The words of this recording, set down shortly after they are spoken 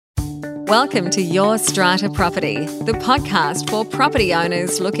Welcome to Your Strata Property, the podcast for property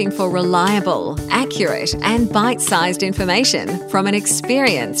owners looking for reliable, accurate, and bite-sized information from an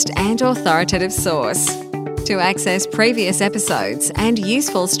experienced and authoritative source. To access previous episodes and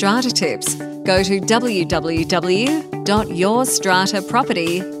useful strata tips, go to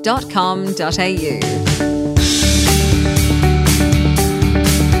www.yourstrataproperty.com.au.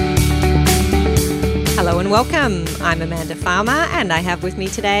 Hello and welcome. I'm Amanda Farmer and I have with me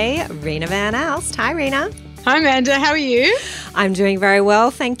today Reena Van Alst. Hi, Reena. Hi, Amanda. How are you? I'm doing very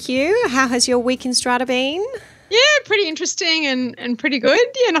well, thank you. How has your week in Strata been? Yeah, pretty interesting and pretty good.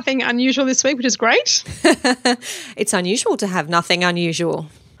 Yeah, nothing unusual this week, which is great. It's unusual to have nothing unusual.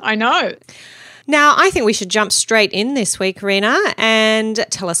 I know. Now, I think we should jump straight in this week, Reena, and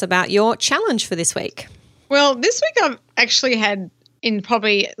tell us about your challenge for this week. Well, this week I've actually had, in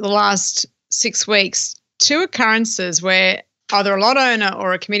probably the last 6 weeks, 2 occurrences where either a lot owner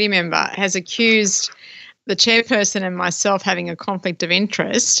or a committee member has accused the chairperson and myself having a conflict of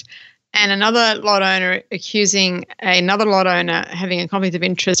interest, and another lot owner accusing another lot owner having a conflict of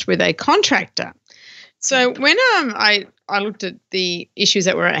interest with a contractor. So when I looked at the issues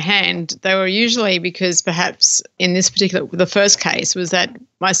that were at hand, they were usually because perhaps in this particular, the first case was that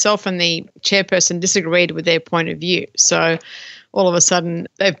myself and the chairperson disagreed with their point of view. So all of a sudden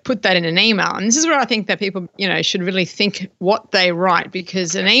they've put that in an email. And this is where I think that people, should really think what they write,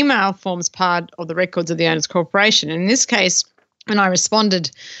 because an email forms part of the records of the owner's corporation. And in this case, when I responded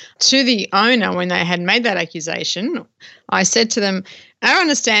to the owner when they had made that accusation, I said to them, our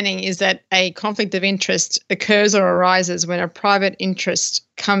understanding is that a conflict of interest occurs or arises when a private interest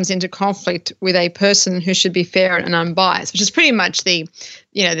comes into conflict with a person who should be fair and unbiased, which is pretty much the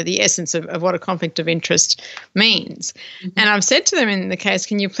essence of what a conflict of interest means. Mm-hmm. And I've said to them in the case,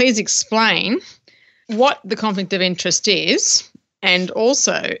 can you please explain what the conflict of interest is, and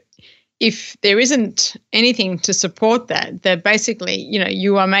also if there isn't anything to support that basically,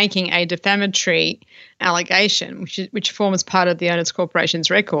 you are making a defamatory allegation, which forms part of the owner's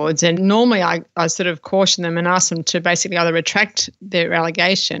corporation's records. And normally I sort of caution them and ask them to basically either retract their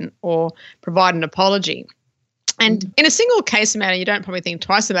allegation or provide an apology. And in a single case matter, you don't probably think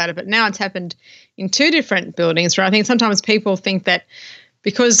twice about it, but now it's happened in 2 different buildings where I think sometimes people think that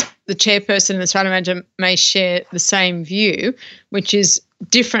because the chairperson and the strata manager may share the same view, which is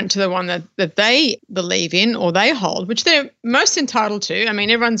different to the one that they believe in or they hold, which they're most entitled to. I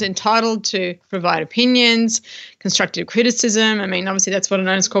mean, everyone's entitled to provide opinions, constructive criticism. I mean, obviously that's what an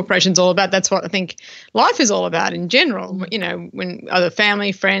owner's corporation is all about. That's what I think life is all about in general, when other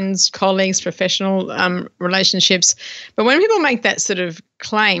family, friends, colleagues, professional relationships. But when people make that sort of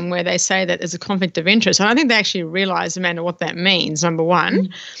claim where they say that there's a conflict of interest, I don't think they actually realise, Amanda, what that means, number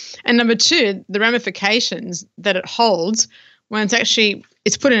one. And number 2, the ramifications that it holds when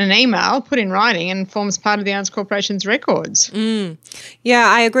it's put in an email, put in writing, and forms part of the owner's corporation's records. Yeah,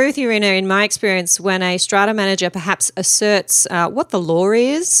 I agree with you, Reena. In my experience, when a strata manager perhaps asserts what the law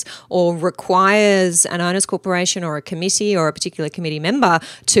is or requires an owner's corporation or a committee or a particular committee member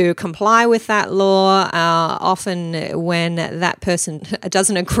to comply with that law, often when that person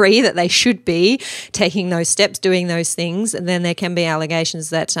doesn't agree that they should be taking those steps, doing those things, then there can be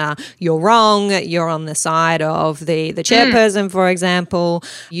allegations that you're wrong, you're on the side of the chairperson, for example.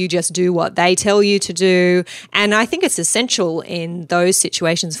 You just do what they tell you to do. And I think it's essential in those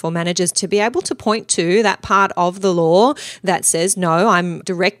situations for managers to be able to point to that part of the law that says, no, I'm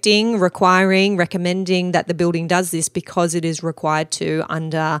directing, requiring, recommending that the building does this because it is required to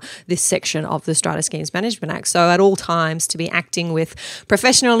under this section of the Strata Schemes Management Act. So at all times to be acting with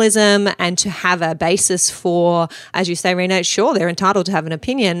professionalism and to have a basis for, as you say, Reena, sure, they're entitled to have an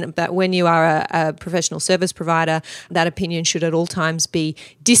opinion, but when you are a professional service provider, that opinion should at all times be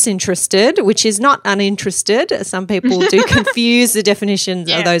disinterested, which is not uninterested. Some people do confuse the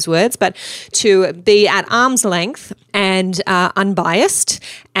definitions of those words, but to be at arm's length and unbiased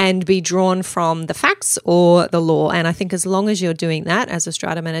and be drawn from the facts or the law. And I think as long as you're doing that as a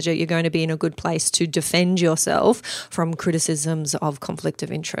strata manager, you're going to be in a good place to defend yourself from criticisms of conflict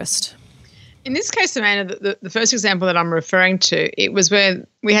of interest. In this case, Amanda, the first example that I'm referring to, it was where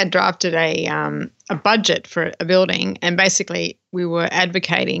we had drafted a budget for a building, and basically we were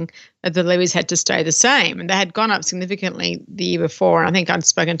advocating that the levies had to stay the same, and they had gone up significantly the year before. And I think I'd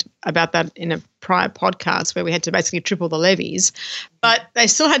spoken about that in a prior podcast where we had to basically triple the levies, but they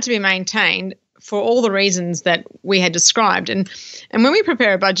still had to be maintained for all the reasons that we had described. And when we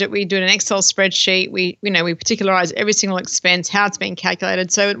prepare a budget, we do an Excel spreadsheet. We particularize every single expense, how it's been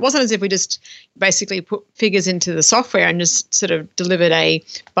calculated. So it wasn't as if we just basically put figures into the software and just sort of delivered a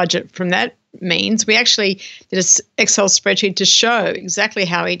budget from that means. We actually did an Excel spreadsheet to show exactly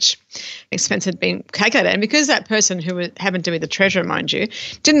how each expense had been calculated. And because that person, who happened to be the treasurer, mind you,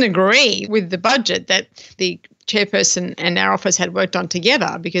 didn't agree with the budget that the chairperson and our office had worked on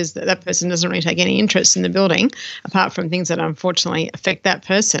together, because that person doesn't really take any interest in the building apart from things that unfortunately affect that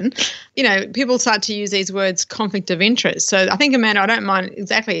person. People start to use these words, conflict of interest. So I think, Amanda, I don't mind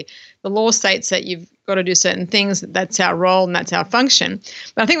exactly. The law states that you've got to do certain things. That's our role and that's our function.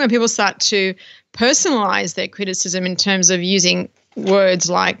 But I think when people start to personalize their criticism in terms of using words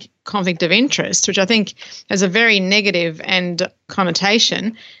like conflict of interest, which I think has a very negative and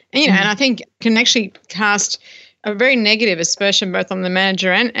connotation, and I think can actually cast a very negative aspersion both on the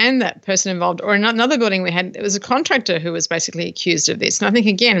manager and that person involved. Or in another building we had, it was a contractor who was basically accused of this. And I think,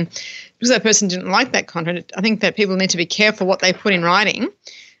 again, because that person didn't like that contract, I think that people need to be careful what they put in writing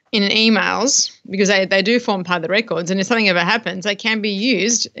in emails, because they do form part of the records. And if something ever happens, they can be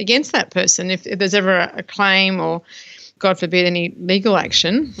used against that person if there's ever a claim or, God forbid, any legal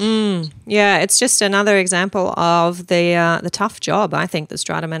action. Yeah, it's just another example of the tough job I think the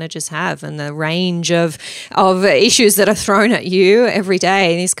strata managers have, and the range of issues that are thrown at you every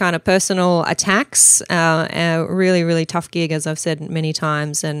day. These kind of personal attacks, really, really tough gig, as I've said many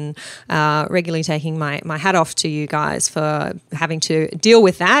times, and regularly taking my hat off to you guys for having to deal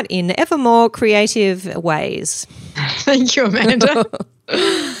with that in ever more creative ways. Thank you, Amanda.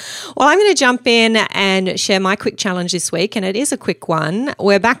 Well, I'm going to jump in and share my quick challenge this week, and it is a quick one.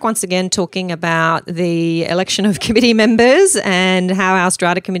 We're back once again talking about the election of committee members and how our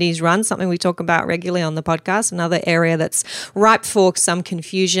strata committees run, something we talk about regularly on the podcast, another area that's ripe for some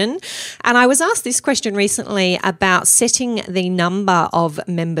confusion. And I was asked this question recently about setting the number of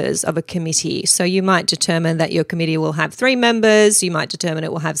members of a committee. So you might determine that your committee will have 3 members, you might determine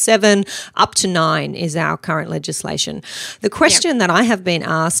it will have 7, up to 9 is our current legislation. The question that I have been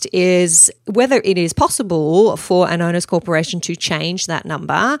asked is whether it is possible for an owners corporation to change that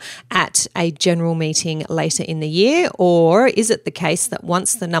number at a general meeting later in the year, or is it the case that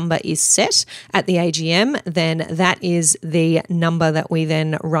once the number is set at the AGM, then that is the number that we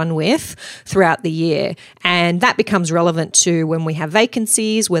then run with throughout the year? And that becomes relevant to when we have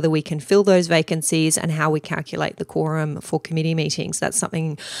vacancies, whether we can fill those vacancies, and how we calculate the quorum for committee meetings. That's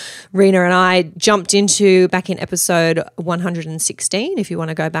something Reena and I jumped into back in episode 116, if you want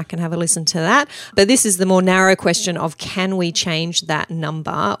to go back and have a listen to that. But this is the more narrow question of, can we change that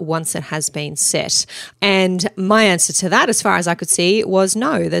number once it has been set? And my answer to that, as far as I could see, was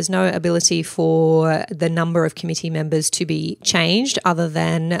no. There's no ability for the number of committee members to be changed, other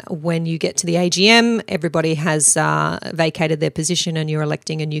than when you get to the AGM, everybody has vacated their position and you're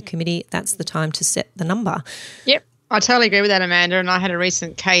electing a new committee. That's the time to set the number. Yep. I totally agree with that, Amanda. And I had a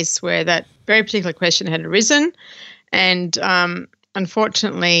recent case where that very particular question had arisen, and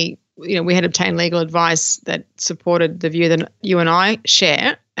unfortunately, we had obtained legal advice that supported the view that you and I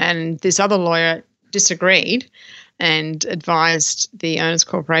share, and this other lawyer disagreed and advised the owners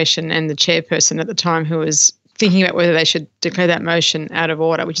corporation and the chairperson at the time, who was thinking about whether they should declare that motion out of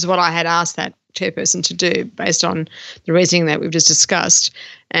order, which is what I had asked that chairperson to do based on the reasoning that we've just discussed.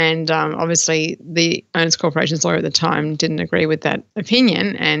 And obviously the owners corporation's lawyer at the time didn't agree with that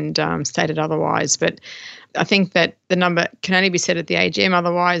opinion and stated otherwise. But I think that the number can only be set at the AGM.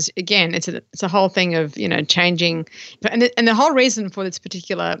 Otherwise, again, it's a whole thing of, changing. And the whole reason for this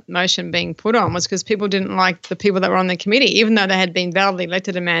particular motion being put on was because people didn't like the people that were on the committee, even though they had been validly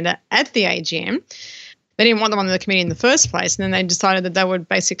elected, Amanda, at the AGM. They didn't want them on the committee in the first place, and then they decided that they would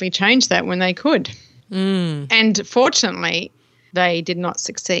basically change that when they could. And fortunately, they did not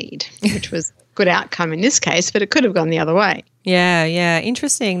succeed, which was a good outcome in this case, but it could have gone the other way. Yeah.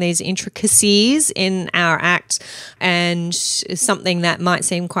 Interesting, these intricacies in our Act, and something that might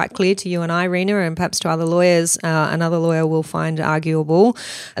seem quite clear to you and I, Reena, and perhaps to other lawyers, another lawyer will find arguable.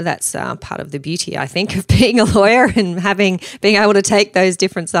 That's part of the beauty, I think, of being a lawyer and being able to take those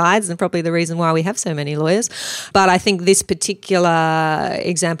different sides, and probably the reason why we have so many lawyers. But I think this particular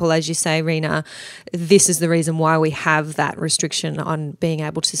example, as you say, Reena, this is the reason why we have that restriction on being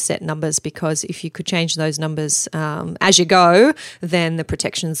able to set numbers, because if you could change those numbers as you go, then the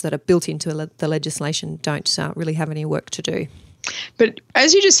protections that are built into the legislation don't really have any work to do. But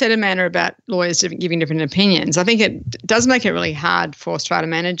as you just said, Amanda, about lawyers giving different opinions, I think it does make it really hard for strata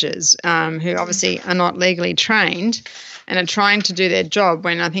managers who obviously are not legally trained and are trying to do their job,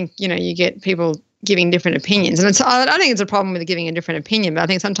 when I think, you get people giving different opinions. And I don't think it's a problem with giving a different opinion, but I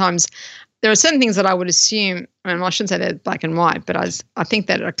think sometimes there are certain things that I would assume, I shouldn't say they're black and white, but I think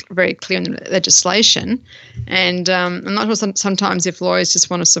that are very clear in the legislation. And I'm not sure sometimes if lawyers just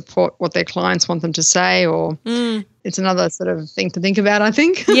want to support what their clients want them to say, or it's another sort of thing to think about, I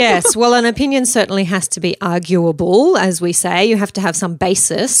think. Yes. Well, an opinion certainly has to be arguable, as we say. You have to have some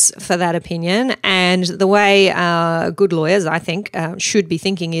basis for that opinion. And the way good lawyers, I think, should be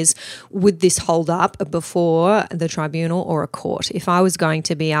thinking is, would this hold up before the tribunal or a court? If I was going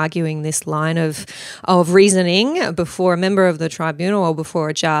to be arguing this line of reasoning before a member of the tribunal or before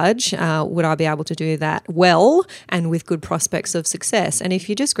a judge, would I be able to do that well and with good prospects of success? And if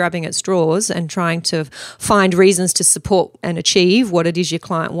you're just grabbing at straws and trying to find reasons to support and achieve what it is your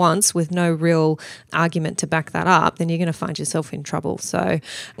client wants with no real argument to back that up, then you're going to find yourself in trouble. So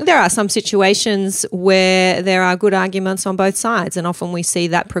there are some situations where there are good arguments on both sides, and often we see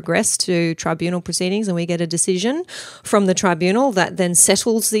that progress to tribunal proceedings and we get a decision from the tribunal that then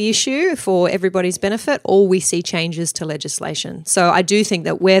settles the issue for everybody's benefit, or we see changes to legislation. So I do think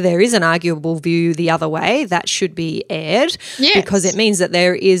that where there is an arguable view the other way, that should be aired, because it means that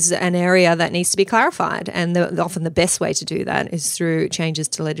there is an area that needs to be clarified, and often the best way to do that is through changes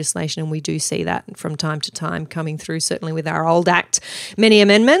to legislation, and we do see that from time to time coming through, certainly with our old Act, many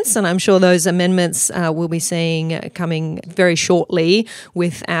amendments, and I'm sure those amendments we'll be seeing coming very shortly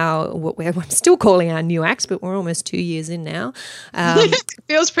with I'm still calling our new Act, but we're almost 2 years in now. It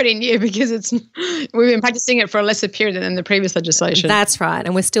feels pretty new because we've been practicing it for a lesser period than the previous legislation. That's right,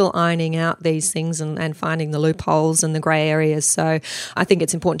 and we're still ironing out these things and finding the loopholes and the grey areas. So I think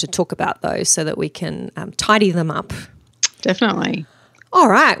it's important to talk about those so that we can tidy them up. Definitely. All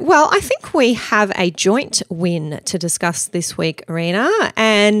right. Well, I think we have a joint win to discuss this week, Reena,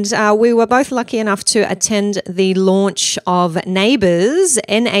 and we were both lucky enough to attend the launch of Neighbours,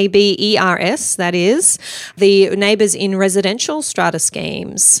 NABERS, that is, the Neighbours in Residential Strata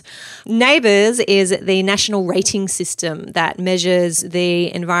Schemes. Neighbours is the national rating system that measures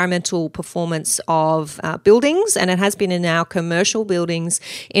the environmental performance of buildings, and it has been in our commercial buildings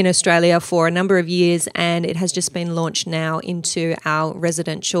in Australia for a number of years, and it has just been launched now into our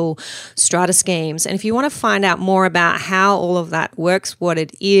residential strata schemes. And if you want to find out more about how all of that works, what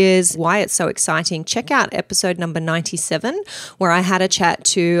it is, why it's so exciting, check out episode number 97, where I had a chat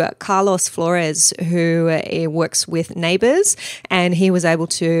to Carlos Flores, who works with Neighbours, and he was able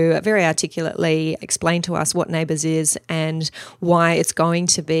to very articulately explain to us what Neighbours is and why it's going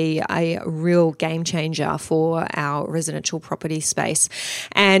to be a real game changer for our residential property space.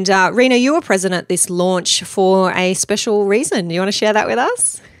 And Reena, you were present at this launch for a special reason. You want to share that with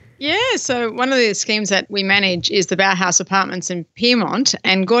us? Yeah, so one of the schemes that we manage is the Bauhaus Apartments in Pyrmont,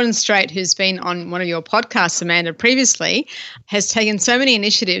 and Gordon Strait, who's been on one of your podcasts, Amanda, previously, has taken so many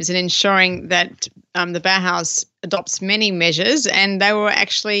initiatives in ensuring that the Bauhaus adopts many measures, and they were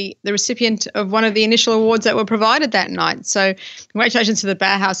actually the recipient of one of the initial awards that were provided that night. So congratulations to the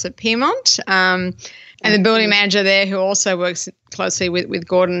Bauhaus at Pyrmont and the building manager there, who also works closely with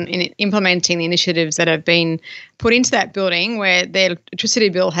Gordon in implementing the initiatives that have been put into that building, where their electricity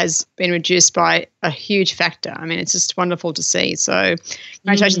bill has been reduced by a huge factor. I mean, it's just wonderful to see. So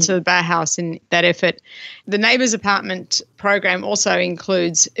congratulations to the Bauhaus in that effort. The Neighbours Apartment program also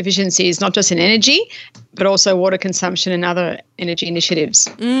includes efficiencies not just in energy, but also water consumption and other energy initiatives.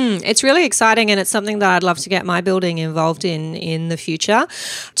 It's really exciting, and it's something that I'd love to get my building involved in the future,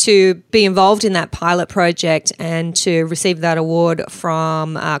 to be involved in that pilot project and to receive that award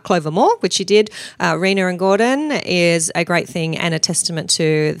from Clover Moore, which you did, Reena and Gordon, is a great thing and a testament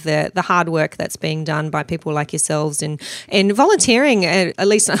to the hard work that's being done by people like yourselves in volunteering, at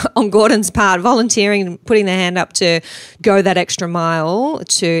least on Gordon's part, volunteering, putting their hand up to go that extra mile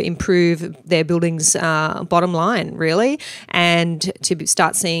to improve their building's bottom line, really, and to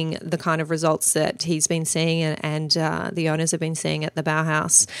start seeing the kind of results that he's been seeing and the owners have been seeing at the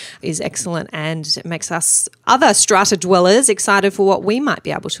Bauhaus is excellent, and makes us other strata dwellers excited for what we might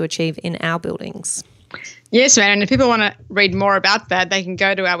be able to achieve in our buildings. Yes, man. And if people want to read more about that, they can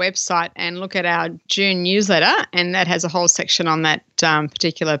go to our website and look at our June newsletter, and that has a whole section on that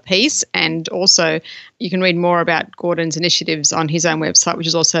particular piece. And also you can read more about Gordon's initiatives on his own website, which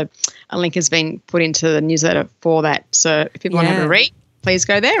is also a link has been put into the newsletter for that. So if people want to have a read, please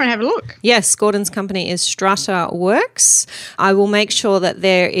go there and have a look. Yes, Gordon's company is Strata Works. I will make sure that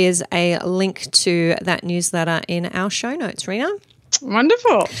there is a link to that newsletter in our show notes, Reena.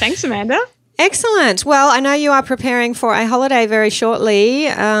 Wonderful. Thanks, Amanda. Excellent. Well, I know you are preparing for a holiday very shortly.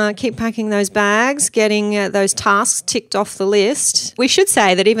 Keep packing those bags, getting those tasks ticked off the list. We should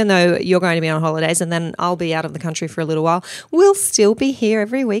say that even though you're going to be on holidays and then I'll be out of the country for a little while, we'll still be here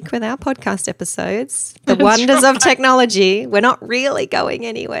every week with our podcast episodes. The wonders of technology. We're not really going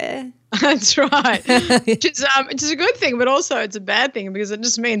anywhere. That's right. Which is a good thing, but also it's a bad thing because it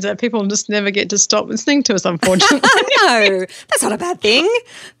just means that people just never get to stop listening to us, unfortunately. No, that's not a bad thing.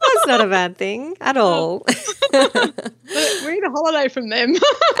 That's not a bad thing at all. We need a holiday from them.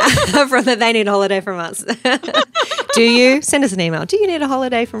 They need a holiday from us. Do you? Send us an email. Do you need a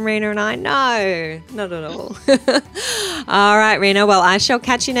holiday from Reena and I? No, not at all. All right, Reena. Well, I shall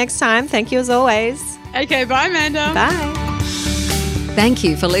catch you next time. Thank you as always. Okay, bye, Amanda. Bye. Thank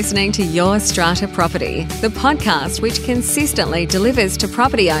you for listening to Your Strata Property, the podcast which consistently delivers to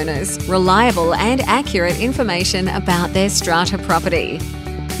property owners reliable and accurate information about their strata property.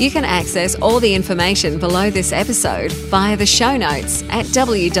 You can access all the information below this episode via the show notes at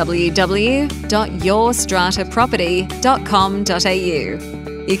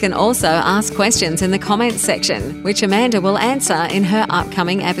www.yourstrataproperty.com.au. You can also ask questions in the comments section, which Amanda will answer in her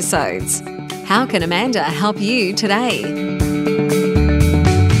upcoming episodes. How can Amanda help you today?